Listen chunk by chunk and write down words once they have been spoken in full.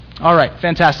All right,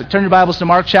 fantastic. Turn your Bibles to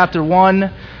Mark chapter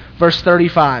 1, verse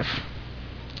 35.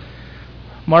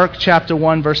 Mark chapter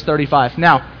 1, verse 35.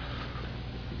 Now,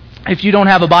 if you don't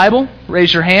have a Bible,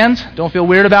 raise your hand. Don't feel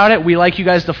weird about it. We like you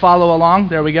guys to follow along.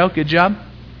 There we go. Good job.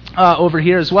 Over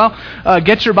here as well.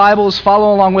 Get your Bibles.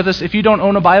 Follow along with us. If you don't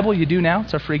own a Bible, you do now.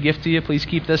 It's a free gift to you. Please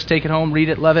keep this. Take it home. Read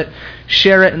it. Love it.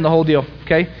 Share it and the whole deal.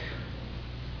 Okay?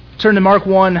 Turn to Mark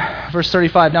 1, verse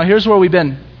 35. Now, here's where we've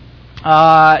been.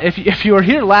 If you were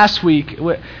here last week,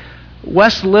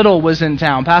 Wes Little was in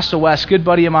town. Pastor Wes, good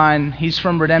buddy of mine. He's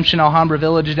from Redemption Alhambra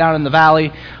Village down in the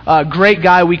valley. Great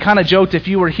guy. We kind of joked, if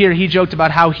you were here, he joked about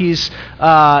how he's,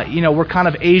 we're kind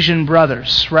of Asian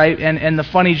brothers, right? And the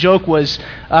funny joke was,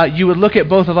 you would look at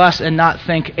both of us and not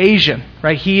think Asian,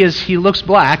 right? He looks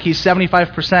black. He's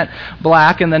 75%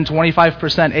 black and then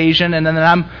 25% Asian, and then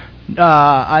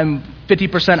I'm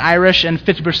 50% Irish and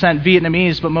 50%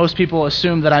 Vietnamese, but most people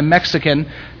assume that I'm Mexican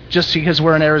just because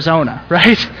we're in Arizona,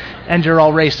 right? And you're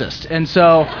all racist. And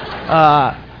so,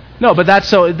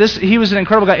 he was an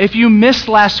incredible guy. If you missed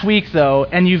last week, though,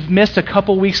 and you've missed a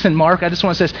couple weeks in Mark, I just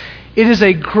want to say this. It is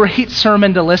a great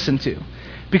sermon to listen to.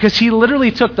 Because he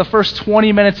literally took the first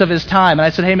 20 minutes of his time. And I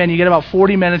said, hey man, you get about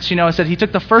 40 minutes, I said he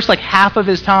took the first half of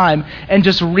his time and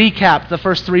just recapped the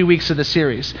first 3 weeks of the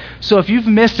series. So if you've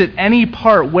missed at any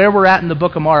part where we're at in the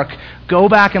book of Mark, go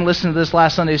back and listen to this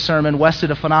last Sunday's sermon. Wes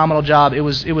did a phenomenal job. It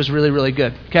was really, really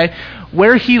good. Okay?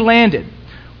 Where he landed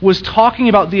was talking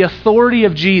about the authority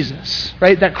of Jesus,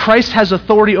 right? That Christ has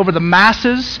authority over the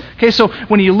masses. Okay, so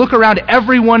when you look around,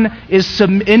 everyone is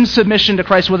in submission to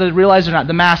Christ, whether they realize it or not,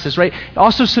 the masses, right?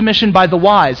 Also submission by the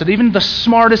wise, that even the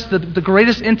smartest, the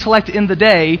greatest intellect in the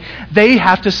day, they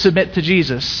have to submit to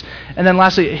Jesus. And then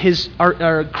lastly,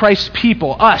 our Christ's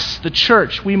people, us, the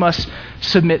church, we must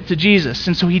submit to Jesus.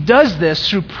 And so he does this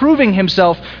through proving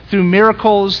himself through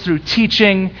miracles, through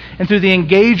teaching, and through the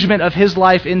engagement of his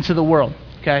life into the world.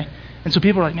 Okay? And so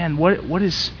people are like, man,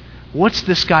 what's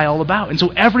this guy all about? And so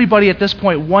everybody at this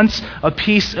point wants a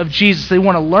piece of Jesus. They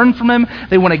want to learn from him.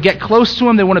 They want to get close to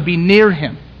him. They want to be near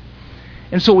him.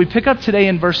 And so what we pick up today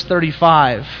in verse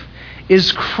 35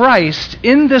 is Christ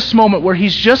in this moment where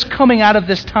he's just coming out of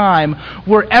this time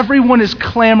where everyone is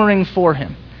clamoring for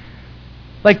him.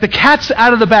 Like the cat's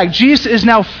out of the bag. Jesus is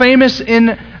now famous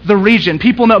in the region.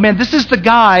 People know, man, this is the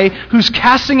guy who's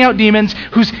casting out demons,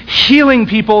 who's healing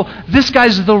people. This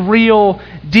guy's the real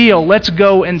deal. Let's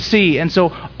go and see. And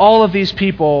so all of these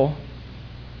people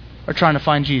are trying to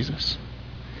find Jesus.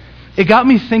 It got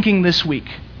me thinking this week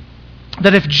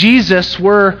that if Jesus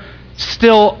were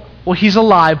still, well, he's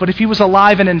alive, but if he was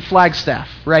alive and in Flagstaff,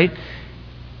 right?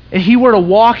 And he were to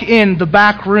walk in the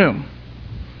back room,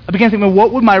 I began thinking,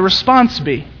 what would my response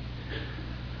be?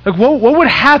 Like, what would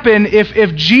happen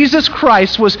if Jesus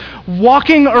Christ was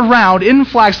walking around in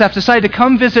Flagstaff, decided to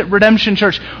come visit Redemption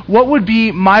Church? What would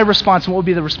be my response, and what would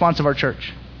be the response of our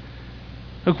church?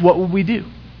 Like, what would we do?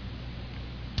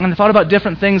 And I thought about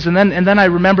different things, and then I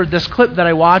remembered this clip that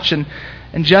I watched, and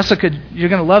Jessica, you're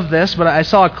going to love this, but I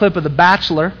saw a clip of The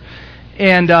Bachelor,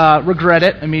 and regret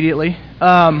it immediately.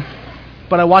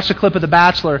 But I watched a clip of The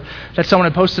Bachelor that someone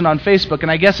had posted on Facebook, and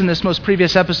I guess in this most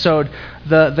previous episode,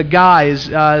 the guy, his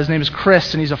name is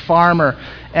Chris, and he's a farmer,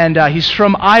 and he's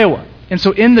from Iowa. And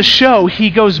so in the show,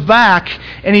 he goes back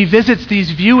and he visits these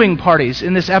viewing parties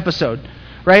in this episode,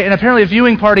 right? And apparently a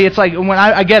viewing party, it's like, when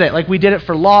I get it, like we did it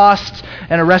for Lost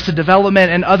and Arrested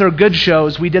Development and other good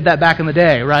shows, we did that back in the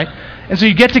day, right? And so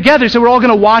you get together, so we're all going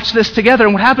to watch this together.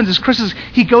 And what happens is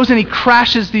he goes and he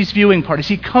crashes these viewing parties.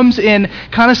 He comes in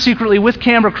kind of secretly with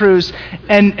camera crews,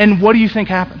 and what do you think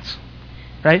happens?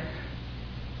 Right?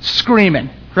 Screaming,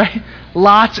 right?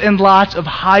 Lots and lots of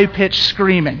high-pitched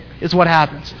screaming is what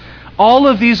happens. All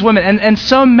of these women, and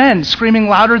some men screaming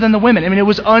louder than the women. I mean, it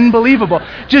was unbelievable.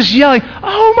 Just yelling,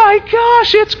 oh my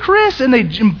gosh, it's Chris! And they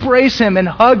embrace him and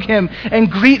hug him and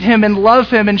greet him and love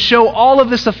him and show all of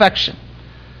this affection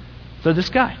for this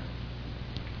guy.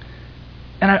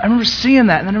 And I remember seeing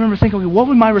that, and then I remember thinking, okay, what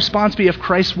would my response be if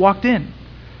Christ walked in?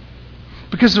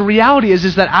 Because the reality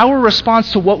is that our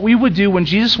response to what we would do when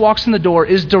Jesus walks in the door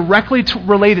is directly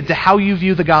related to how you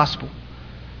view the gospel.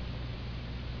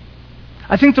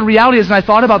 I think the reality is, and I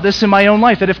thought about this in my own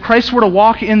life, that if Christ were to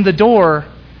walk in the door,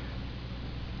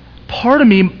 part of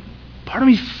me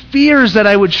fears that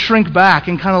I would shrink back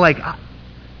and kind of like,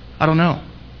 I don't know.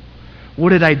 What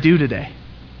did I do today?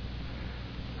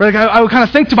 Like I would kind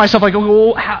of think to myself, like,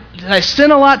 well, did I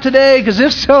sin a lot today? Because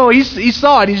if so, he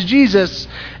saw it. He's Jesus.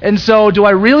 And so do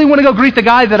I really want to go greet the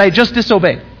guy that I just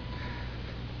disobeyed?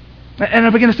 And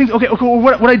I began to think, okay,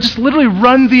 would I just literally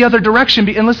run the other direction?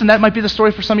 And listen, that might be the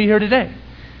story for some of you here today.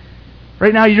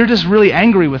 Right now, you're just really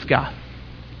angry with God.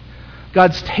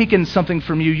 God's taken something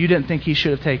from you didn't think he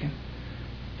should have taken.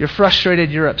 You're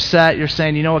frustrated, you're upset, you're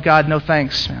saying, you know what, God, no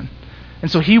thanks, man. And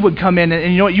so he would come in,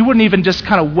 and you know what, you wouldn't even just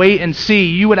kind of wait and see.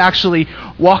 You would actually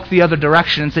walk the other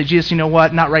direction and say, Jesus, you know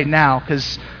what, not right now,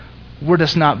 because we're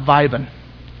just not vibing.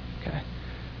 Okay.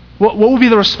 What would be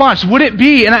the response? Would it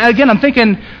be, and again, I'm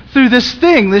thinking through this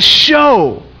thing, this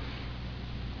show,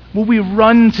 will we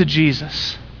run to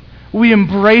Jesus? Will we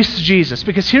embrace Jesus?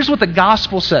 Because here's what the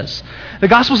gospel says. The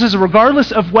gospel says,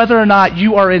 regardless of whether or not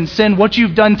you are in sin, what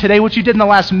you've done today, what you did in the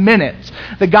last minute,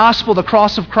 the gospel, the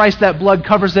cross of Christ, that blood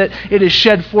covers it. It is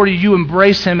shed for you. You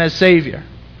embrace him as Savior.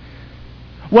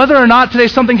 Whether or not today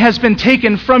something has been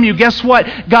taken from you, guess what?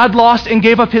 God lost and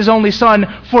gave up his only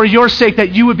Son for your sake,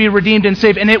 that you would be redeemed and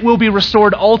saved, and it will be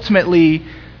restored ultimately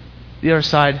the other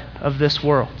side of this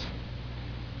world.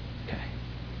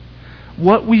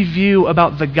 What we view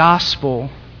about the gospel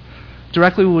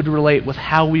directly would relate with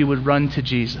how we would run to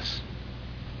Jesus.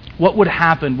 What would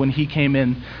happen when he came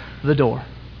in the door?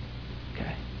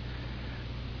 Okay.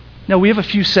 Now, we have a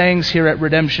few sayings here at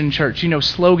Redemption Church,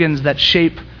 slogans that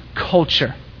shape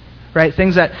culture, right?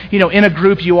 Things that, in a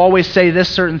group you always say this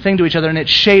certain thing to each other and it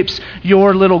shapes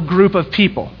your little group of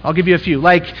people. I'll give you a few.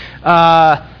 Like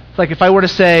if I were to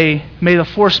say, may the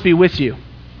force be with you.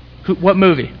 What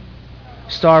movie?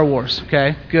 Star Wars,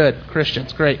 okay? Good.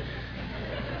 Christians, great.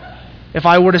 If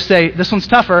I were to say, this one's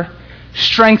tougher,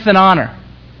 strength and honor.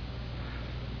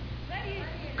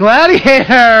 Gladiator!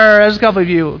 There's a couple of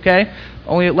you, okay?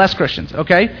 Only less Christians,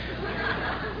 okay?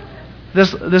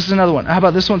 This is another one. How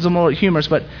about this one's a more humorous,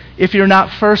 but if you're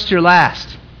not first, you're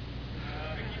last.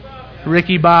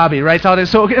 Ricky Bobby, right?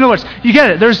 So in other words, you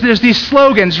get it. There's these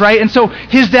slogans, right? And so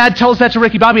his dad tells that to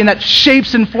Ricky Bobby, and that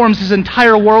shapes and forms his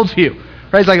entire worldview.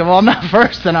 Right? He's like, well, I'm not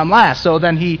first, then I'm last. So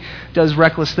then he does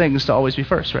reckless things to always be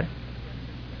first, right?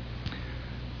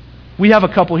 We have a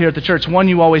couple here at the church. One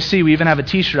you always see, we even have a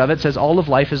t-shirt of it, says, all of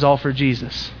life is all for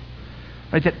Jesus.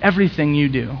 Right? That everything you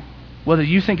do, whether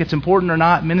you think it's important or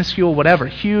not, minuscule, whatever,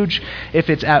 huge, if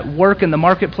it's at work in the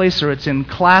marketplace or it's in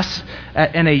class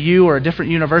at NAU or a different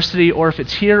university, or if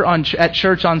it's here at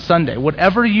church on Sunday,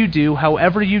 whatever you do,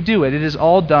 however you do it, it is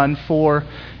all done for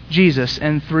Jesus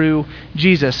and through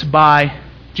Jesus, by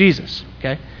Jesus,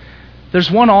 okay? There's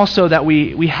one also that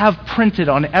we have printed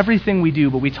on everything we do,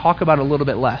 but we talk about a little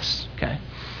bit less, okay?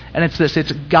 And it's this,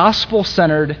 it's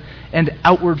gospel-centered and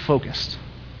outward-focused.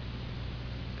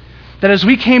 That as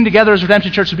we came together as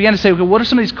Redemption Church, we began to say, okay, what are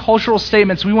some of these cultural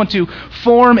statements we want to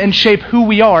form and shape who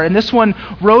we are? And this one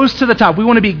rose to the top. We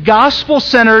want to be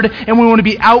gospel-centered and we want to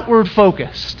be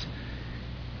outward-focused.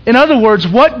 In other words,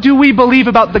 what do we believe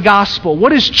about the gospel?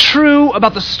 What is true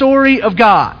about the story of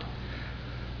God?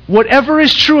 Whatever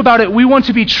is true about it, we want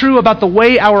to be true about the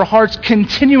way our hearts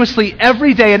continuously,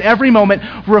 every day and every moment,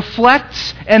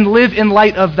 reflect and live in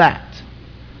light of that.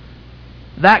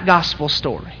 That gospel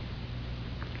story.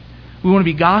 We want to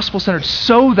be gospel-centered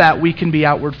so that we can be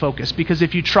outward-focused. Because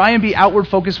if you try and be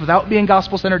outward-focused without being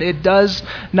gospel-centered, it does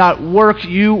not work.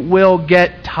 You will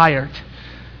get tired.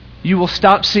 You will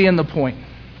stop seeing the point.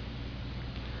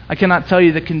 I cannot tell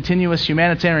you the continuous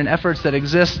humanitarian efforts that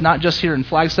exist, not just here in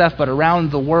Flagstaff, but around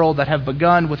the world, that have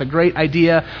begun with a great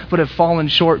idea, but have fallen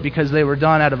short because they were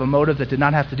done out of a motive that did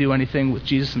not have to do anything with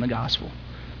Jesus and the gospel.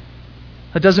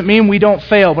 That doesn't mean we don't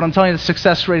fail, but I'm telling you the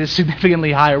success rate is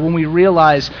significantly higher when we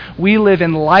realize we live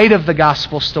in light of the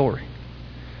gospel story.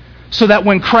 So that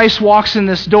when Christ walks in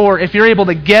this door, if you're able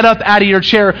to get up out of your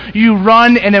chair, you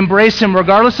run and embrace him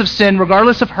regardless of sin,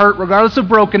 regardless of hurt, regardless of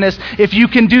brokenness. If you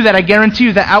can do that, I guarantee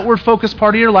you the outward focused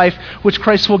part of your life, which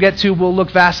Christ will get to, will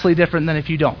look vastly different than if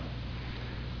you don't.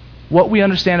 What we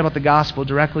understand about the gospel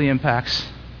directly impacts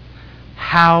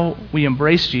how we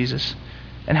embrace Jesus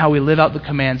and how we live out the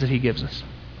commands that he gives us.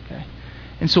 Okay?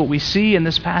 And so what we see in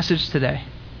this passage today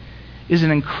is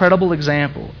an incredible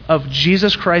example of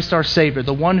Jesus Christ our Savior,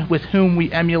 the one with whom we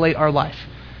emulate our life,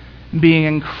 being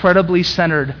incredibly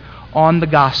centered on the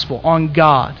gospel, on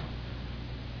God.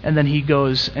 And then he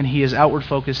goes and he is outward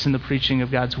focused in the preaching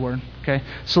of God's word. Okay?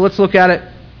 So let's look at it.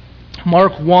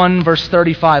 Mark 1, verse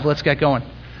 35. Let's get going.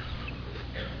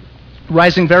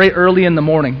 Rising very early in the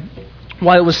morning,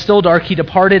 while it was still dark, he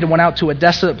departed and went out to a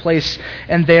desolate place,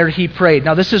 and there he prayed.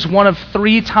 Now, this is one of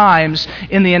 3 times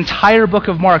in the entire book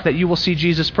of Mark that you will see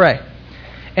Jesus pray.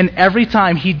 And every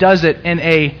time he does it in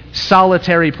a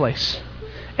solitary place.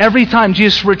 Every time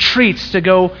Jesus retreats to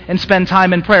go and spend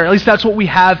time in prayer. At least that's what we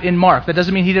have in Mark. That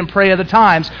doesn't mean he didn't pray other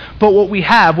times, but what we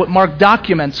have, what Mark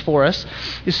documents for us,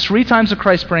 is 3 times of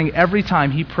Christ praying. Every time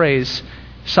he prays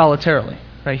solitarily.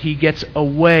 Right? He gets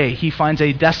away. He finds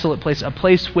a desolate place, a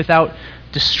place without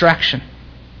distraction.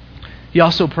 He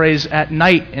also prays at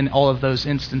night in all of those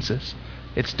instances.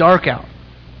 It's dark out.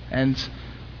 And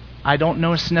I don't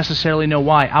necessarily know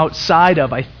why. Outside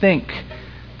of, I think,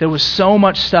 there was so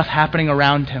much stuff happening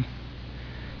around him.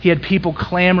 He had people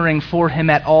clamoring for him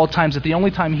at all times. That the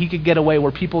only time he could get away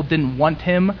where people didn't want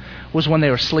him was when they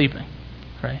were sleeping.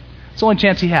 Right? It's the only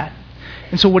chance he had.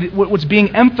 And so what's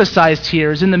being emphasized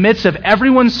here is in the midst of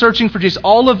everyone searching for Jesus,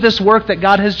 all of this work that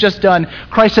God has just done,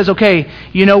 Christ says, okay,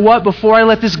 you know what? Before I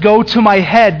let this go to my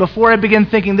head, before I begin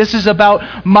thinking this is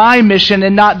about my mission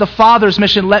and not the Father's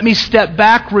mission, let me step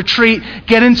back, retreat,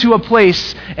 get into a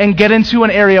place, and get into an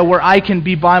area where I can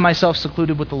be by myself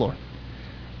secluded with the Lord.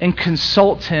 And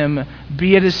consult Him,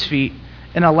 be at His feet,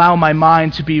 and allow my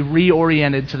mind to be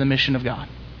reoriented to the mission of God.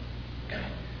 Okay.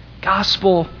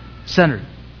 Gospel-centered.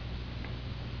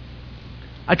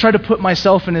 I try to put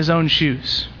myself in His own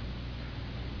shoes.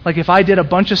 Like if I did a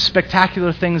bunch of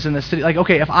spectacular things in the city, like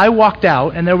okay, if I walked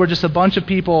out and there were just a bunch of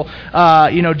people,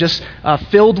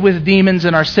 filled with demons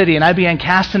in our city, and I began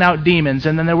casting out demons,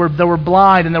 and then there were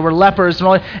blind and there were lepers, and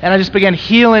I just began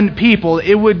healing people,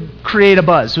 it would create a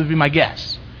buzz, would be my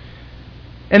guess.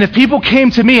 And if people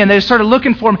came to me and they started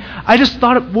looking for me, I just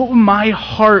thought, what would my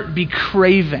heart be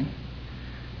craving?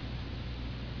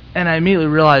 And I immediately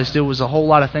realized it was a whole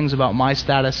lot of things about my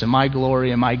status and my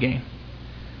glory and my gain.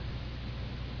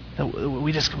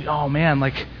 Oh man,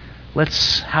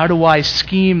 how do I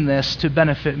scheme this to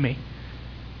benefit me?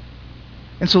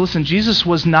 And so listen, Jesus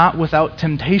was not without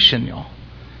temptation, y'all.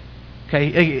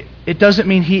 Okay, it doesn't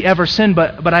mean He ever sinned,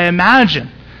 but I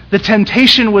imagine the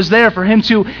temptation was there for Him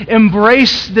to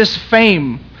embrace this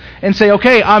fame and say,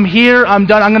 okay, I'm here, I'm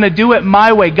done, I'm going to do it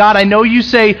my way. God, I know you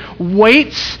say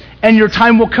wait and your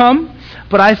time will come,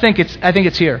 but I think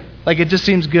it's here. Like it just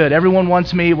seems good. Everyone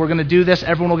wants me, we're going to do this,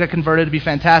 everyone will get converted, it'll be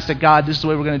fantastic. God, this is the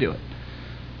way we're going to do it.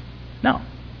 No.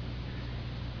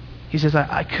 He says,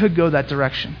 I could go that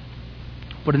direction,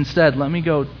 but instead, let me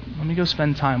go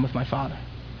spend time with my Father.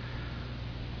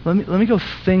 Let me go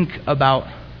think about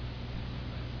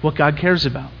what God cares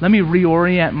about. Let me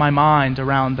reorient my mind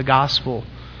around the gospel,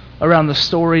 around the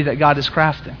story that God is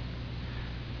crafting.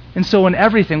 And so in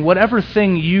everything, whatever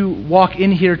thing you walk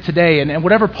in here today, and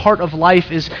whatever part of life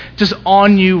is just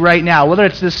on you right now, whether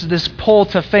it's this pull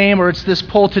to fame or it's this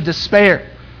pull to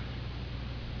despair,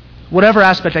 whatever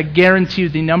aspect, I guarantee you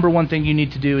the number one thing you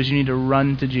need to do is you need to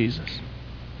run to Jesus.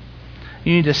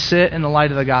 You need to sit in the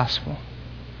light of the gospel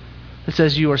that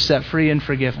says you are set free and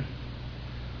forgiven.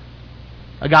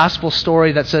 A gospel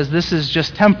story that says this is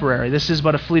just temporary, this is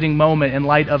but a fleeting moment in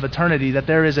light of eternity, that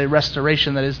there is a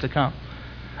restoration that is to come.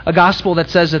 A gospel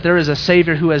that says that there is a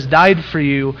Savior who has died for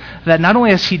you, that not only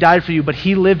has He died for you, but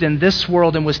He lived in this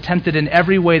world and was tempted in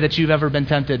every way that you've ever been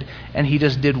tempted, and He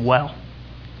just did well.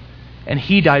 And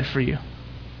He died for you.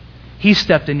 He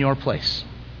stepped in your place.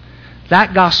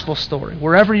 That gospel story,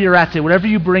 wherever you're at today, whatever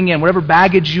you bring in, whatever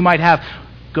baggage you might have,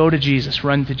 go to Jesus,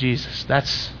 run to Jesus.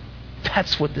 That's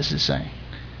what this is saying.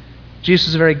 Jesus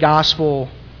is a very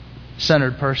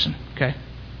gospel-centered person, okay?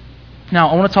 Now,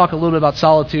 I want to talk a little bit about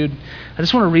solitude. I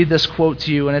just want to read this quote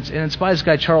to you, and it's by this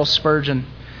guy, Charles Spurgeon.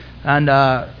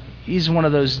 And he's one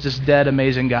of those just dead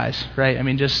amazing guys, right? I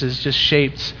mean, just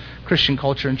shaped Christian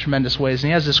culture in tremendous ways. And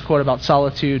he has this quote about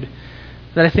solitude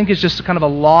that I think is just kind of a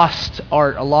lost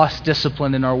art, a lost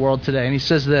discipline in our world today. And he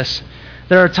says this: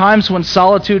 there are times when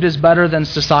solitude is better than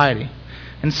society,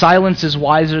 and silence is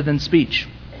wiser than speech.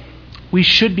 We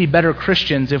should be better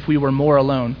Christians if we were more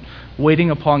alone, waiting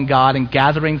upon God and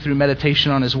gathering through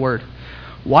meditation on His Word.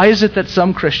 Why is it that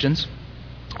some Christians,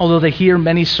 although they hear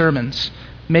many sermons,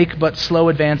 make but slow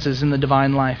advances in the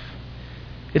divine life?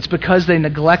 It's because they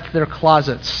neglect their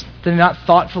closets. They do not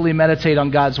thoughtfully meditate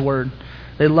on God's Word.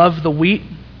 They love the wheat,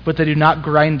 but they do not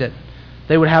grind it.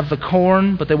 They would have the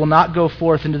corn, but they will not go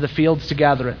forth into the fields to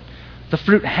gather it. The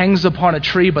fruit hangs upon a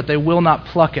tree, but they will not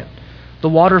pluck it. The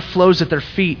water flows at their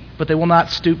feet, but they will not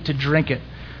stoop to drink it.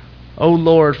 O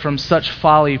Lord, from such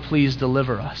folly, please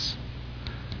deliver us.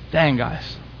 Dang,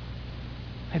 guys.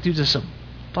 That dude's just a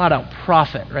flat-out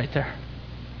prophet right there.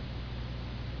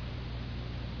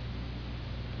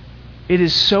 It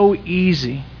is so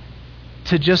easy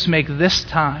to just make this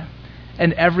time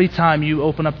and every time you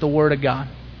open up the Word of God.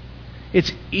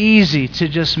 It's easy to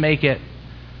just make it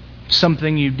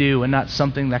something you do and not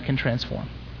something that can transform.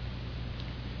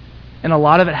 And a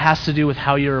lot of it has to do with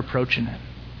how you're approaching it.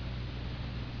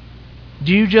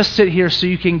 Do you just sit here so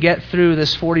you can get through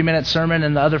this 40-minute sermon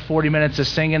and the other 40 minutes of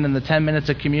singing and the 10 minutes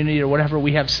of community or whatever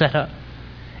we have set up?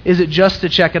 Is it just to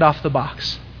check it off the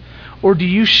box? Or do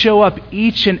you show up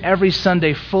each and every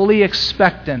Sunday fully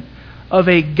expectant of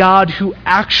a God who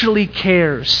actually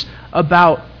cares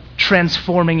about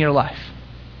transforming your life.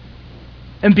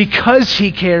 And because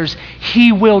He cares,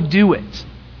 He will do it.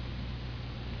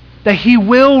 That He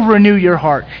will renew your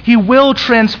heart. He will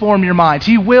transform your mind.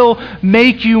 He will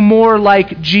make you more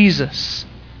like Jesus.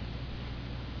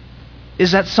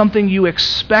 Is that something you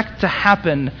expect to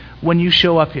happen when you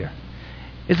show up here?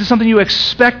 Is it something you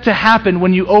expect to happen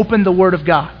when you open the Word of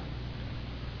God?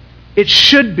 It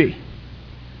should be.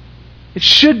 It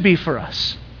should be for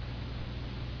us.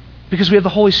 Because we have the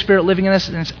Holy Spirit living in us,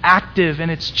 and it's active, and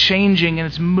it's changing, and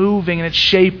it's moving, and it's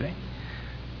shaping.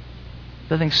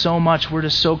 I think so much we're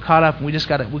just so caught up, and we just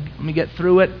got to, let me get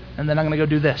through it, and then I'm going to go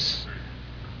do this.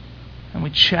 And we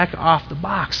check off the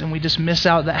box, and we just miss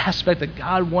out the aspect that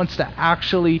God wants to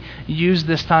actually use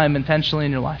this time intentionally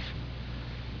in your life.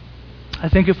 I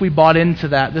think if we bought into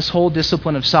that, this whole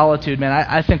discipline of solitude, man,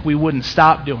 I think we wouldn't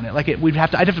stop doing it.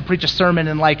 I'd have to preach a sermon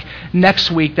in next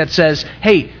week that says,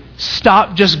 hey,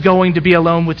 stop just going to be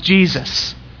alone with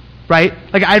Jesus. Right?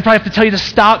 I'd probably have to tell you to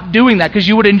stop doing that because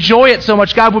you would enjoy it so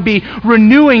much. God would be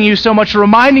renewing you so much,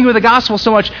 reminding you of the gospel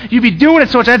so much. You'd be doing it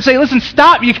so much. I'd say, listen,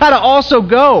 stop. You got to also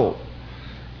go.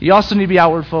 You also need to be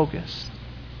outward focused.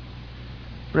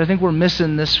 But I think we're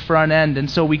missing this front end. And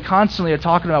so we constantly are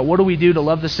talking about what do we do to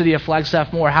love the city of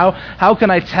Flagstaff more? How can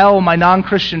I tell my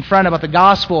non-Christian friend about the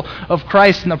gospel of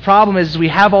Christ? And the problem is we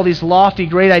have all these lofty,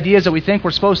 great ideas that we think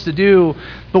we're supposed to do,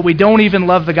 but we don't even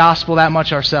love the gospel that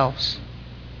much ourselves.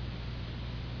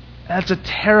 That's a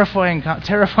terrifying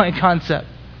concept.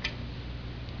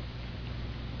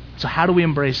 So how do we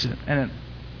embrace it? And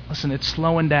listen, it's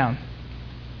slowing down.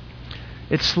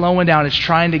 It's slowing down. It's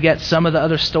trying to get some of the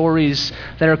other stories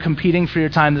that are competing for your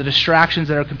time, the distractions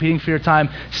that are competing for your time,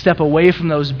 step away from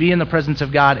those, be in the presence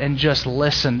of God, and just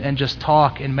listen and just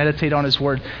talk and meditate on His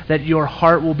Word, that your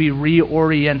heart will be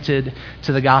reoriented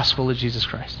to the gospel of Jesus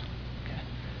Christ. Okay.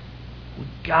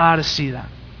 We've got to see that.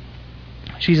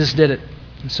 Jesus did it.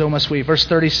 And so must we. Verse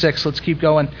 36, let's keep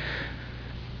going.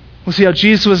 We'll see how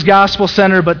Jesus was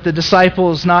gospel-centered, but the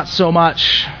disciples not so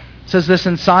much. It says this,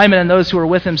 and Simon and those who were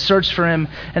with him searched for him,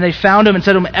 and they found him and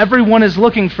said to him, everyone is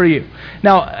looking for you.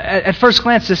 Now, at first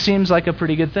glance, this seems like a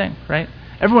pretty good thing, right?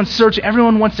 Everyone's searching,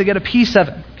 everyone wants to get a piece of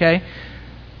him, okay?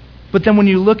 But then when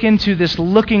you look into this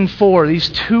looking for, these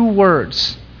two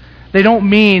words, they don't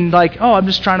mean I'm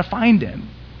just trying to find him.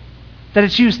 That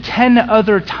it's used 10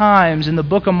 other times in the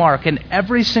book of Mark, and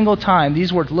every single time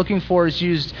these words looking for is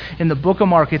used in the book of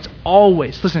Mark, it's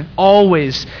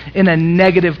always in a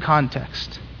negative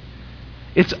context.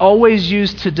 It's always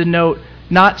used to denote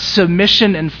not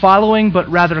submission and following, but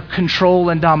rather control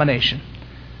and domination.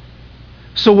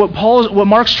 So what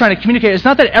Mark's trying to communicate is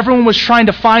not that everyone was trying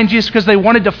to find Jesus because they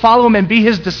wanted to follow him and be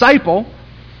his disciple.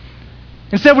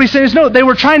 Instead, what he's saying is no, they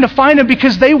were trying to find him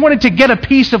because they wanted to get a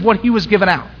piece of what he was giving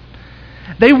out.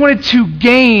 They wanted to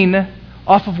gain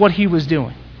off of what he was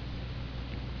doing.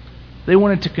 They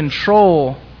wanted to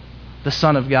control the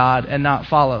Son of God and not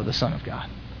follow the Son of God.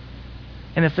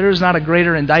 And if there is not a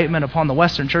greater indictment upon the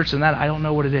Western church than that, I don't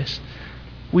know what it is.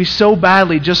 We so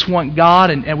badly just want God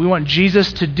and we want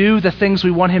Jesus to do the things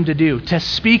we want him to do, to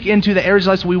speak into the areas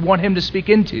of life we want him to speak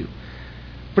into.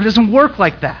 But it doesn't work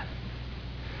like that.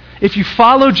 If you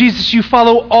follow Jesus, you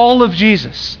follow all of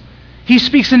Jesus. He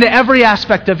speaks into every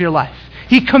aspect of your life.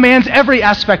 He commands every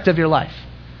aspect of your life.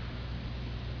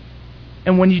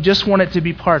 And when you just want it to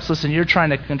be parts, listen, you're trying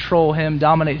to control him,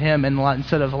 dominate him, and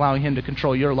instead of allowing him to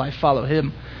control your life, follow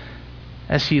him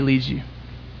as he leads you.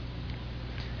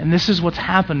 And this is what's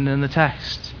happened in the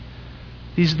text.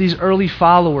 These early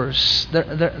followers,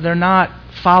 they're not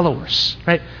followers,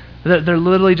 right? They're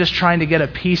literally just trying to get a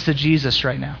piece of Jesus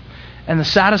right now. And the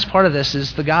saddest part of this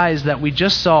is the guys that we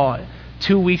just saw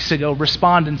 2 weeks ago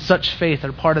respond in such faith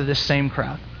are part of this same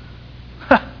crowd.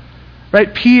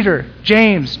 Right? Peter,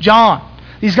 James, John.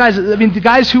 These guys, the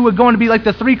guys who were going to be like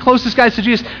the three closest guys to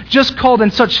Jesus, just called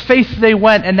in such faith they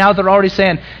went, and now they're already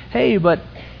saying, hey, but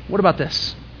what about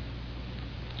this?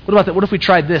 What about that? What if we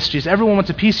tried this, Jesus? Everyone wants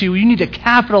a piece of you. You need to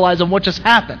capitalize on what just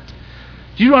happened.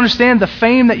 Do you understand the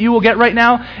fame that you will get right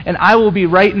now? And I will be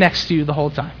right next to you the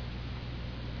whole time.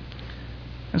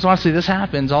 And so honestly, this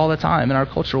happens all the time in our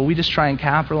culture where we just try and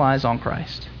capitalize on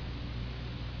Christ.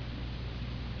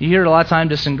 You hear it a lot of times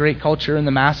just in great culture in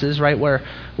the masses, right? Where,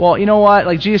 well, you know what?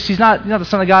 Jesus, he's not the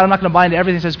Son of God. I'm not going to buy into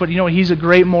everything he says, but you know what? He's a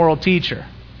great moral teacher.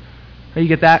 You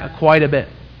get that quite a bit.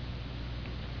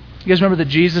 You guys remember the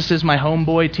Jesus is my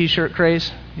homeboy t-shirt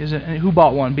craze? Who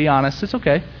bought one? Be honest. It's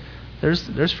okay.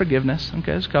 There's forgiveness.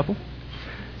 Okay, there's a couple.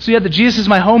 So you had the Jesus is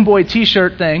my homeboy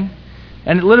t-shirt thing,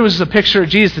 and it literally was just a picture of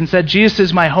Jesus and said, Jesus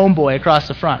is my homeboy across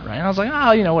the front, right? And I was like,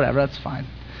 whatever, that's fine.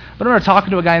 But I remember talking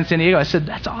to a guy in San Diego. I said,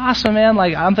 that's awesome, man.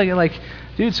 Like, I'm thinking, like,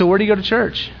 dude, so where do you go to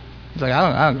church? He's like,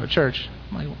 I don't go to church.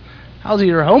 I'm like, well, how's he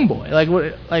your homeboy? Like,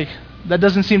 what? Like, that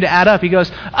doesn't seem to add up. He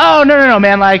goes, oh, no,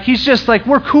 man. Like, he's just like,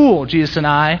 we're cool, Jesus and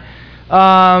I.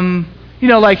 You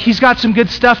know, like, he's got some good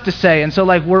stuff to say, and so,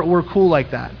 like, we're cool like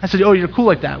that. I said, oh, you're cool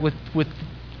like that with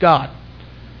God.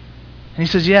 And he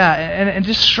says, yeah, and it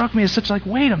just struck me as such, like,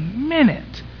 wait a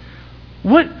minute.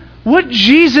 What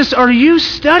Jesus are you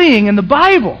studying in the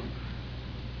Bible?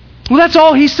 Well, that's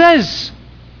all he says.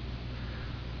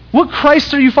 What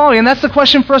Christ are you following? And that's the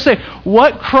question for us today.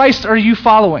 What Christ are you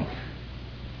following?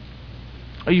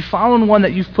 Are you following one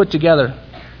that you've put together,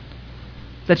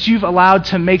 that you've allowed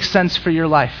to make sense for your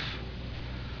life?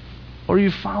 Or are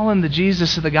you following the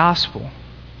Jesus of the gospel?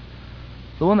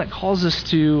 The one that calls us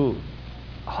to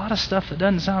a lot of stuff that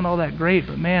doesn't sound all that great,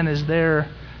 but man, is there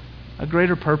a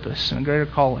greater purpose and a greater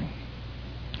calling,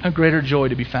 a greater joy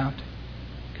to be found?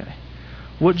 Okay.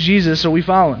 What Jesus are we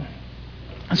following?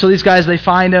 And so these guys, they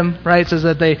find him, right? It says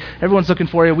that everyone's looking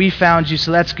for you. We found you,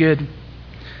 so that's good.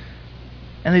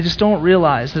 And they just don't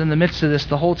realize that in the midst of this,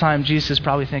 the whole time, Jesus is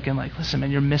probably thinking, like, listen,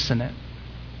 man, you're missing it.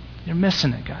 You're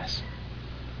missing it, guys.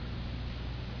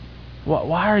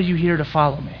 Why are you here to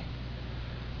follow me?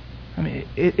 I mean,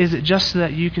 is it just so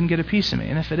that you can get a piece of me?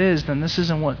 And if it is, then this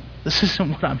isn't what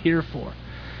I'm here for.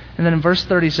 And then in verse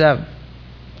 38,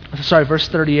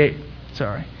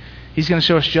 he's going to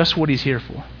show us just what he's here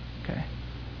for. Okay.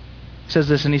 He says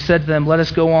this, and he said to them, let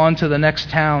us go on to the next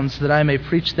towns, that I may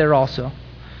preach there also.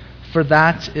 For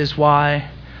that is why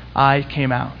I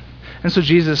came out. And so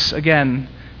Jesus, again,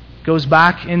 goes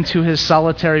back into his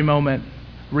solitary moment,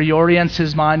 reorients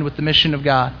his mind with the mission of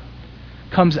God,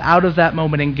 comes out of that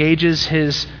moment, engages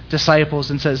his disciples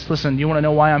and says, listen, you want to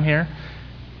know why I'm here?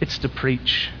 It's to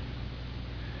preach.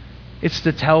 It's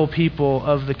to tell people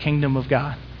of the kingdom of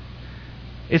God.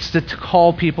 It's to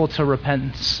call people to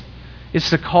repentance. It's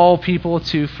to call people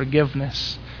to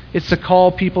forgiveness. It's to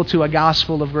call people to a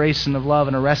gospel of grace and of love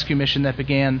and a rescue mission that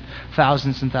began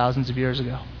thousands and thousands of years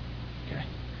ago. Okay,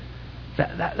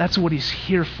 that's what he's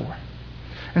here for.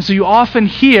 And so you often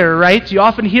hear, right? You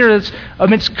often hear this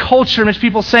amidst culture, amidst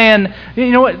people saying,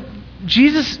 you know what,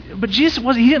 Jesus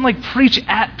wasn't. He didn't like preach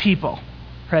at people,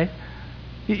 right?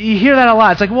 You hear that a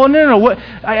lot. It's like, well, no. What?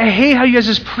 I hate how you guys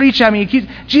just preach at me.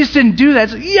 Jesus didn't do that.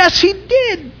 It's like, yes, he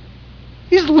did.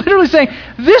 He's literally saying,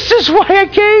 this is why I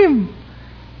came.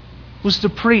 Was to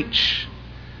preach,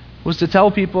 was to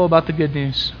tell people about the good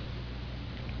news.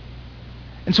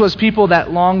 And so as people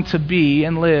that long to be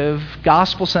and live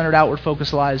gospel-centered,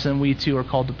 outward-focused lives, then we too are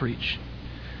called to preach.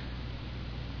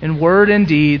 In word and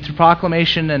deed, through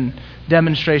proclamation and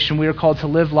demonstration, we are called to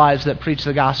live lives that preach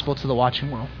the gospel to the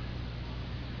watching world.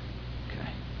 Okay.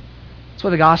 That's why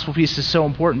the gospel piece is so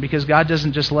important, because God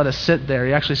doesn't just let us sit there.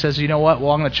 He actually says, you know what? Well,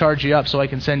 I'm going to charge you up so I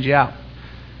can send you out.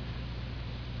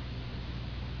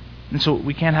 And so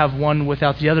we can't have one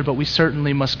without the other, but we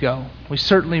certainly must go. We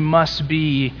certainly must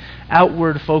be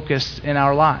outward focused in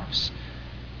our lives.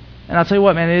 And I'll tell you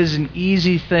what, man, it is an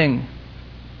easy thing.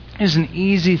 It is an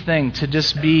easy thing to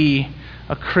just be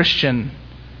a Christian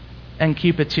and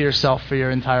keep it to yourself for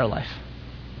your entire life.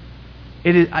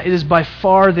 It is by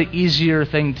far the easier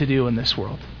thing to do in this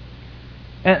world.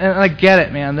 And I get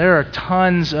it, man. There are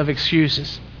tons of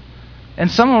excuses.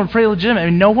 And some of them are pretty legitimate. I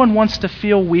mean, no one wants to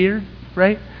feel weird,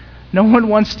 right? No one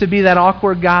wants to be that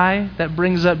awkward guy that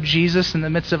brings up Jesus in the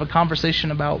midst of a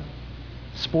conversation about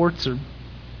sports or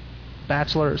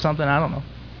Bachelor or something. I don't know.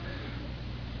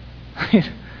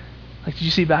 Like, did you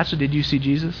see Bachelor? Did you see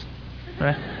Jesus?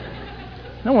 Right?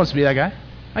 No one wants to be that guy.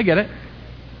 I get it.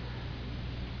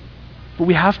 But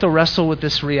we have to wrestle with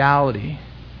this reality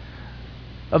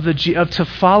of to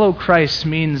follow Christ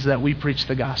means that we preach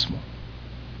the gospel.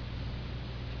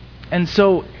 And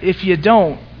so if you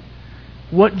don't,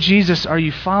 what Jesus are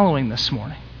you following this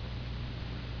morning?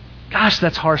 Gosh,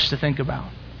 that's harsh to think about.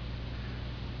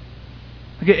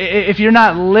 If you're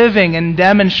not living and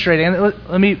demonstrating,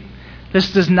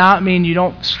 this does not mean you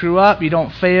don't screw up, you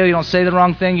don't fail, you don't say the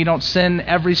wrong thing, you don't sin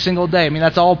every single day. I mean,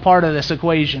 that's all part of this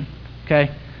equation,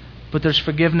 okay? But there's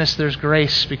forgiveness, there's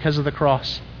grace because of the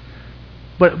cross.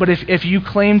 But if you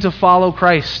claim to follow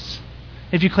Christ,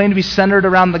 if you claim to be centered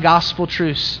around the gospel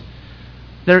truths,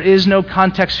 there is no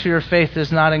context for your faith that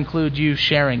does not include you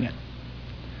sharing it.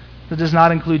 That does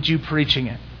not include you preaching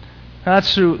it. Now,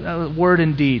 that's through word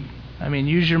and deed. I mean,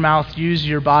 use your mouth, use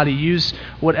your body, use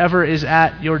whatever is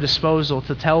at your disposal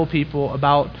to tell people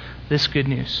about this good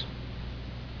news.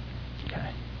 Okay.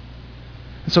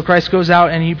 And so Christ goes out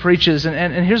and he preaches.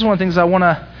 And here's one of the things I want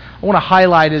to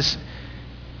highlight is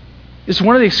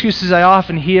one of the excuses I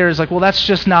often hear is like, well, that's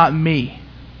just not me.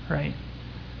 right?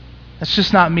 That's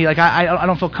just not me. Like, I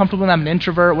don't feel comfortable when I'm an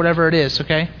introvert, whatever it is,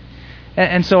 okay?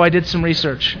 And so I did some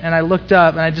research, and I looked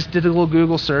up, and I just did a little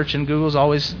Google search, and Google's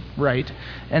always right.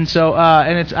 And so,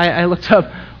 I looked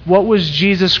up, what was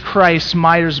Jesus Christ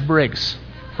Myers-Briggs,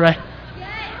 right?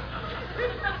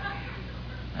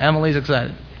 Emily's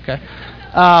excited, okay?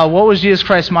 What was Jesus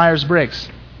Christ Myers-Briggs?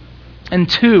 And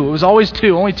two, it was always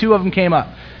two, only two of them came up,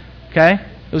 okay?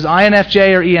 It was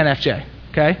INFJ or ENFJ,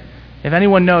 okay? If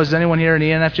anyone knows, is anyone here an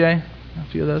ENFJ? A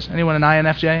few of those. Anyone an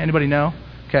INFJ? Anybody know?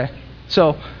 Okay.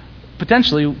 So,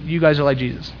 potentially, you guys are like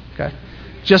Jesus, okay?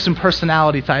 Just in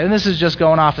personality type. And this is just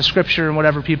going off of Scripture and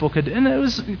whatever people could, and it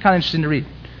was kind of interesting to read.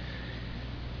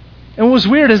 And what was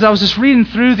weird is I was just reading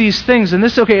through these things, and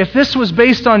this, okay, if this was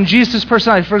based on Jesus'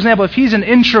 personality, for example, if he's an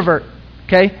introvert,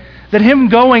 okay, then him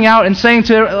going out and saying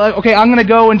to, okay, I'm going to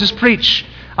go and just preach.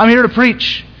 I'm here to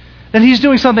preach. Then he's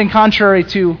doing something contrary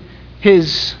to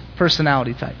his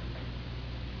personality type.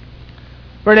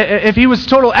 Right? If he was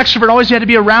total extrovert, always he had to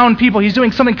be around people, he's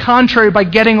doing something contrary by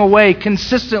getting away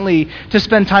consistently to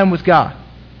spend time with God.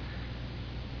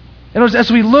 And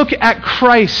as we look at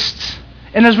Christ,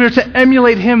 and as we are to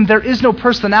emulate him, there is no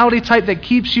personality type that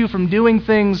keeps you from doing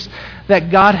things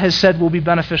that God has said will be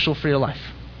beneficial for your life.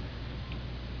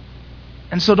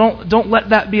 And so don't let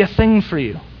that be a thing for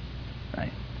you.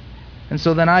 Right? And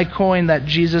so then I coined that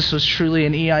Jesus was truly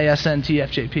an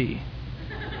EISNTFJP.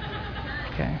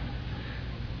 Okay.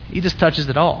 He just touches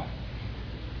it all.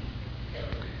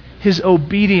 His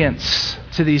obedience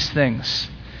to these things.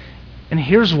 And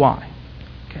here's why.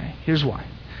 Okay, here's why.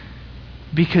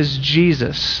 Because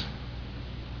Jesus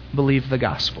believed the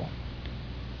gospel.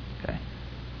 Okay.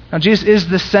 Now Jesus is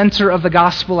the center of the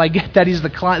gospel. I get that he's the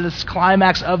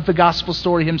climax of the gospel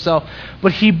story himself.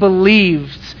 But he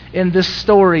believed in this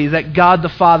story that God the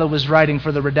Father was writing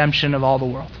for the redemption of all the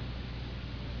world.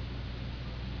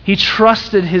 He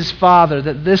trusted his Father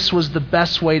that this was the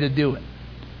best way to do it.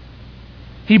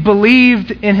 He believed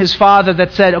in his Father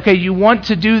that said, okay, you want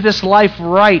to do this life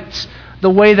right the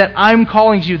way that I'm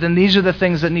calling you, then these are the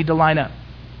things that need to line up.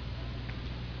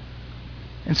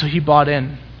 And so he bought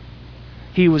in.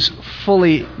 He was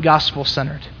fully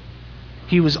gospel-centered.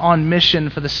 He was on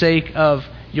mission for the sake of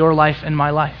your life and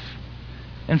my life,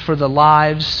 and for the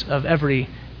lives of every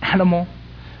animal,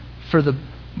 for the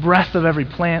breath of every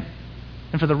plant,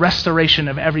 and for the restoration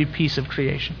of every piece of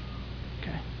creation.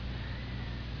 Okay.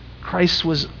 Christ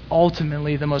was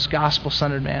ultimately the most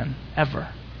gospel-centered man ever.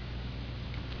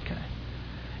 Okay.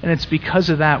 And it's because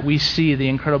of that we see the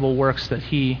incredible works that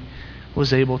he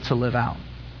was able to live out.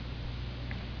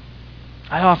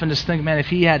 I often just think, man, if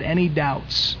he had any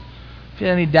doubts,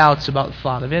 about the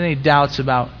Father, if he had any doubts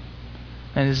about,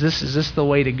 man, is this the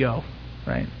way to go,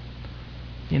 right?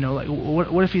 You know, like,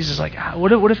 what if he's just like,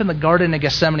 what if in the Garden of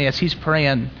Gethsemane, as he's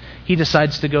praying, he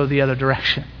decides to go the other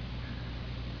direction?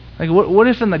 Like, what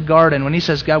if in the garden, when he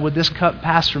says, God, would this cup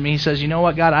pass from me? He says, you know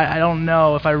what, God, I don't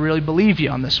know if I really believe you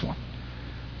on this one.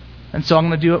 And so I'm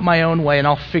going to do it my own way, and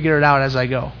I'll figure it out as I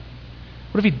go.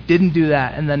 What if he didn't do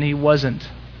that, and then he wasn't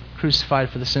crucified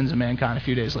for the sins of mankind a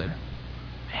few days later?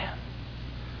 Man.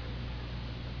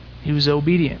 He was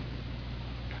obedient.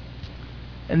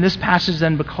 And this passage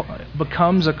then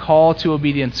becomes a call to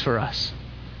obedience for us.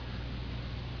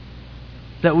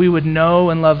 That we would know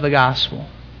and love the gospel.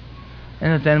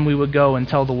 And that then we would go and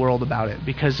tell the world about it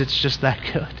because it's just that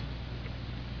good.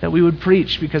 That we would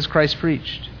preach because Christ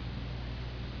preached.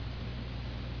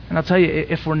 And I'll tell you,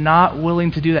 if we're not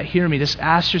willing to do that, hear me, just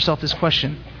ask yourself this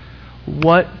question.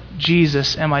 What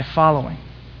Jesus am I following?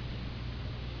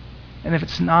 And if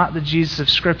it's not the Jesus of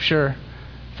Scripture,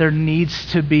 there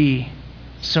needs to be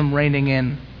some reining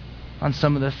in on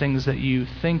some of the things that you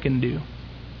think and do.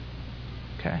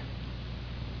 Okay?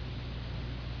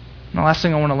 And the last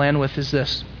thing I want to land with is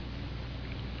this.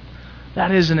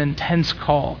 That is an intense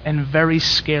call and very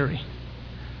scary.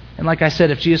 And like I said,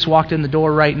 if Jesus walked in the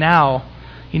door right now,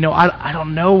 you know, I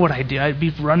don't know what I'd do. I'd be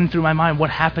running through my mind, what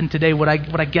happened today? Would I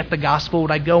get the gospel?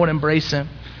 Would I go and embrace him?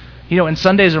 You know, and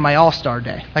Sundays are my all-star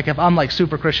day. Like if I'm like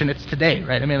super Christian, it's today,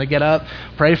 right? I mean, I get up,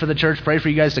 pray for the church, pray for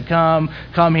you guys to come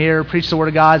here, preach the Word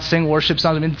of God, sing worship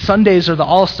songs. I mean, Sundays are the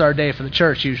all-star day for the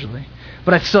church usually.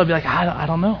 But I'd still be like, I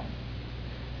don't know.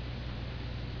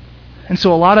 And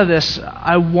so a lot of this,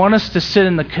 I want us to sit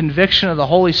in the conviction of the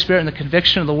Holy Spirit and the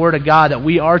conviction of the Word of God that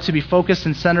we are to be focused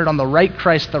and centered on the right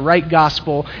Christ, the right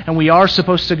gospel, and we are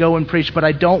supposed to go and preach. But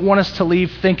I don't want us to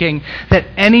leave thinking that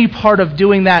any part of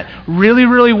doing that really,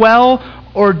 really well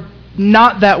or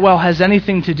not that well has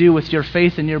anything to do with your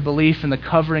faith and your belief in the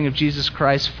covering of Jesus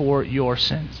Christ for your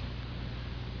sins.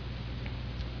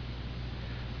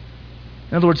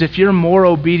 In other words, if you're more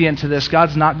obedient to this,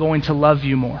 God's not going to love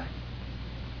you more.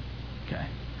 Okay?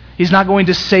 He's not going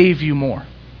to save you more.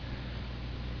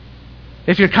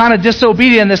 If you're kind of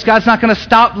disobedient in this, God's not going to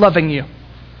stop loving you.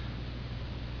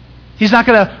 He's not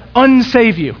going to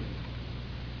unsave you.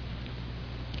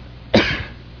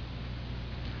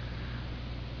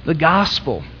 The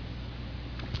gospel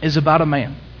is about a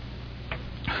man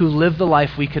who lived the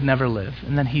life we could never live.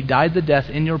 And then he died the death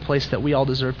in your place that we all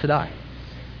deserve to die.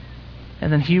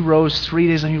 And then he rose 3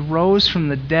 days, and he rose from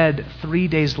the dead 3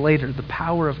 days later. The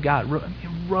power of God. He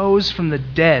rose from the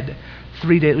dead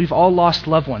 3 days. We've all lost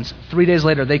loved ones. 3 days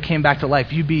later, they came back to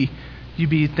life. You'd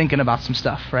be thinking about some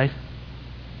stuff, right?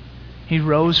 He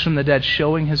rose from the dead,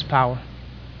 showing his power.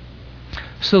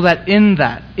 So that,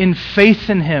 in faith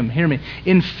in him, hear me,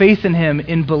 in faith in him,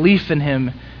 in belief in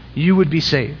him, you would be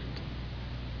saved.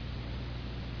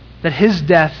 That his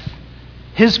death,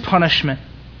 his punishment,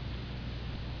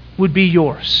 would be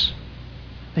yours.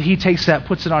 That he takes that,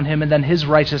 puts it on him, and then his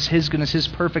righteousness, his goodness, his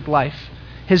perfect life,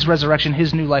 his resurrection,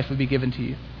 his new life would be given to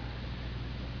you.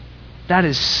 That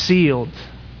is sealed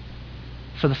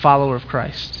for the follower of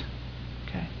Christ.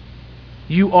 Okay?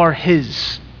 You are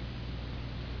his.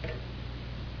 Okay.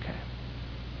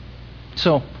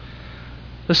 So,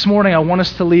 this morning I want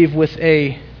us to leave with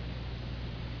a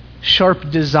sharp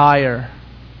desire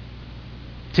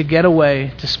to get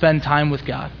away, to spend time with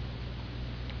God.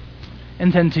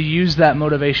 And then to use that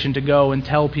motivation to go and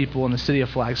tell people in the city of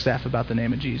Flagstaff about the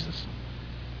name of Jesus.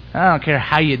 I don't care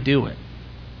how you do it.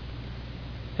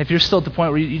 If you're still at the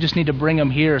point where you just need to bring them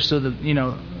here so that,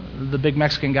 the big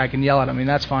Mexican guy can yell at them,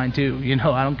 that's fine too.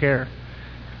 I don't care.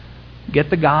 Get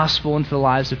the gospel into the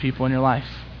lives of people in your life.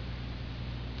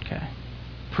 Okay.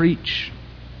 Preach.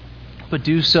 But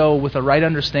do so with a right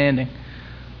understanding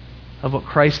of what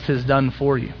Christ has done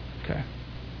for you. Okay.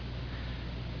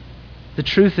 The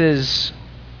truth is,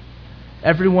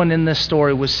 everyone in this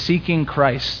story was seeking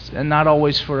Christ, and not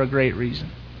always for a great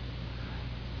reason.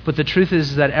 But the truth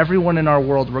is that everyone in our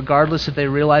world, regardless if they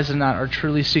realize it or not, are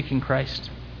truly seeking Christ.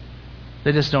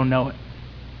 They just don't know it.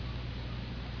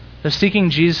 They're seeking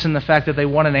Jesus in the fact that they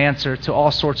want an answer to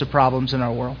all sorts of problems in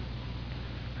our world.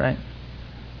 Right?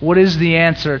 What is the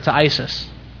answer to ISIS?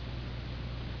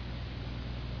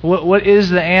 What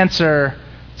is the answer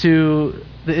to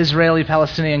the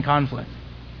Israeli-Palestinian conflict?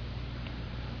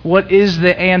 What is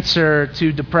the answer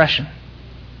to depression?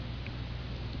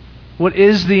 What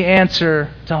is the answer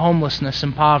to homelessness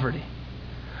and poverty?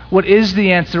 What is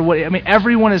the answer?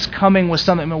 Everyone is coming with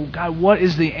something. God, what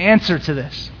is the answer to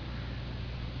this?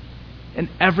 And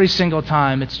every single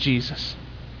time it's Jesus.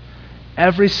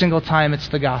 Every single time it's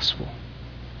the gospel.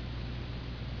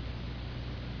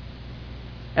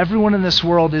 Everyone in this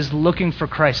world is looking for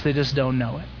Christ. They just don't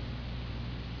know it.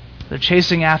 They're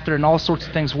chasing after and all sorts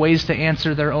of things, ways to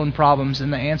answer their own problems,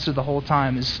 and the answer the whole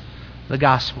time is the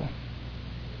gospel.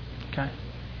 Okay?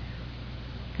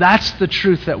 That's the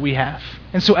truth that we have.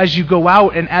 And so as you go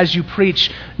out and as you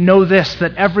preach, know this,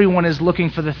 that everyone is looking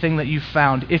for the thing that you've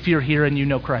found if you're here and you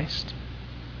know Christ.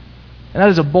 And that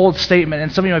is a bold statement,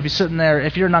 and some of you might be sitting there,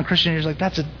 if you're a non-Christian, you're like,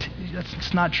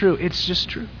 that's not true. It's just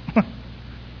true.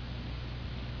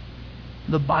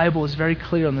 The Bible is very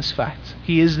clear on this fact.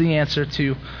 He is the answer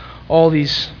to all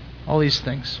these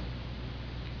things.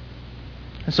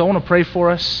 And so I want to pray for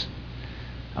us.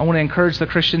 I want to encourage the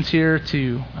Christians here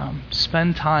to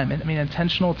spend time,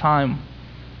 intentional time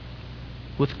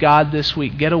with God this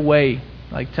week. Get away.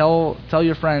 Tell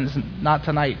your friends, not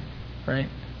tonight, right?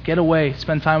 Get away,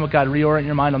 spend time with God, reorient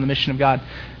your mind on the mission of God,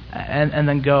 and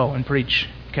then go and preach,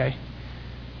 okay?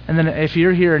 And then if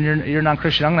you're here and you're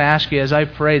non-Christian, I'm going to ask you as I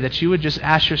pray that you would just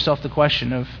ask yourself the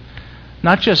question of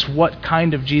not just what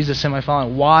kind of Jesus am I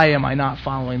following, why am I not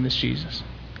following this Jesus?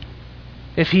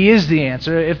 If he is the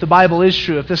answer, if the Bible is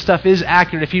true, if this stuff is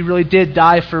accurate, if he really did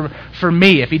die for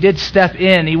me, if he did step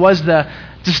in, he was the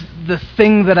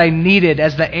thing that I needed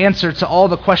as the answer to all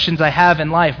the questions I have in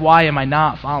life, why am I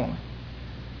not following?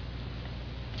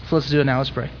 So let's do it now. Let's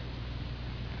pray.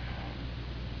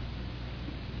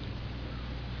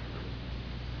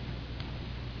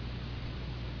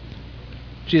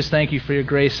 Jesus, thank you for your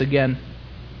grace again.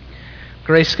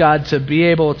 Grace, God, to be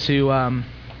able to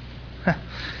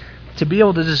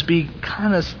just be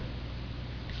kind of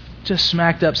just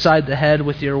smacked upside the head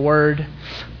with your word.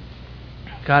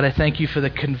 God, I thank you for the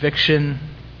conviction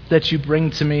that you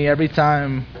bring to me every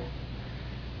time.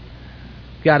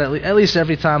 God, at least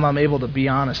every time I'm able to be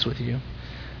honest with you.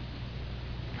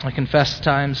 I confess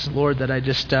times, Lord, that I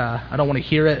don't want to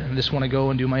hear it and just want to go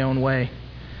and do my own way.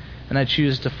 And I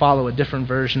choose to follow a different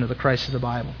version of the Christ of the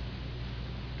Bible.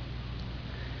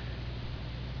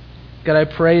 God, I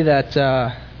pray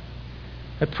that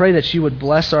you would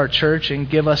bless our church and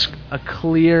give us a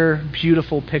clear,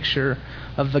 beautiful picture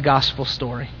of the gospel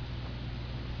story.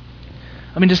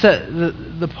 I mean, just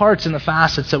the parts and the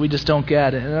facets that we just don't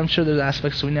get, and I'm sure there's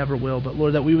aspects we never will, but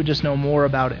Lord, that we would just know more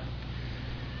about it.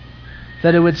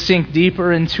 That it would sink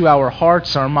deeper into our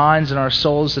hearts, our minds, and our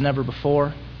souls than ever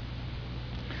before.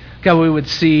 God, we would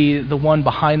see the one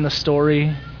behind the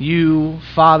story, you,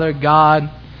 Father, God,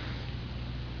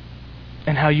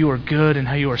 and how you are good and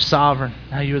how you are sovereign,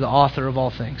 and how you are the author of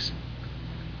all things.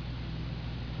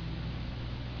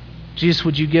 Jesus,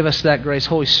 would you give us that grace?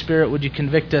 Holy Spirit, would you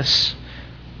convict us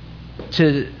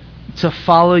to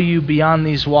follow you beyond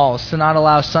these walls, to not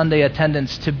allow Sunday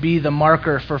attendance to be the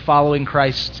marker for following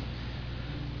Christ.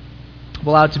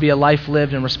 Allow it to be a life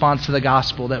lived in response to the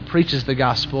gospel that preaches the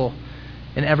gospel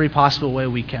in every possible way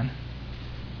we can.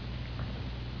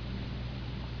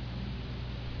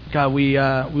 God, we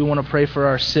want to pray for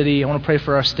our city. I want to pray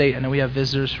for our state. I know we have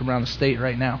visitors from around the state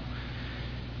right now.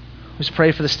 Let's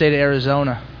pray for the state of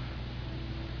Arizona.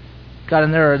 God,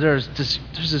 and there's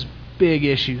this big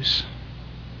issues.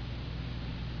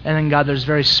 And then, God, there's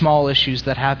very small issues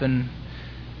that happen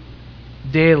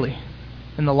daily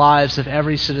in the lives of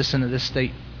every citizen of this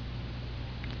state.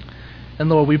 And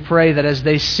Lord, we pray that as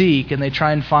they seek and they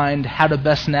try and find how to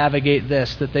best navigate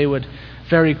this, that they would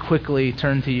very quickly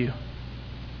turn to you.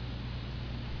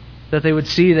 That they would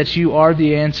see that you are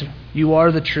the answer. You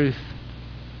are the truth.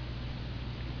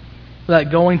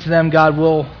 That going to them, God,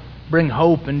 will bring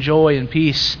hope and joy and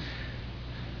peace.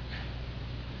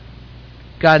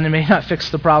 God, and it may not fix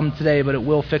the problem today, but it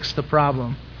will fix the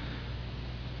problem.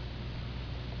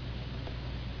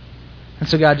 And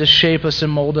so, God, just shape us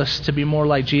and mold us to be more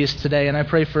like Jesus today. And I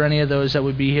pray for any of those that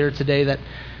would be here today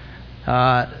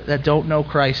that don't know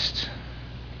Christ,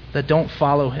 that don't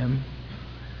follow Him.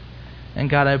 And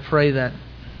God, I pray that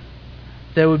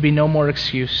there would be no more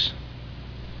excuse.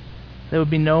 There would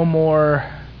be no more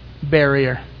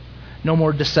barrier, no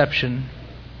more deception.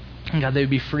 And God, they would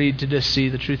be freed to just see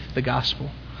the truth of the gospel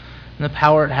and the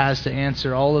power it has to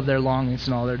answer all of their longings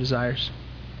and all their desires.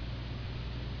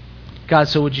 God,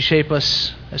 so would you shape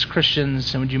us as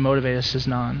Christians and would you motivate us as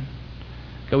non?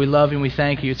 God, we love you and we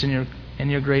thank you. It's in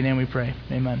your great name we pray.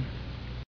 Amen.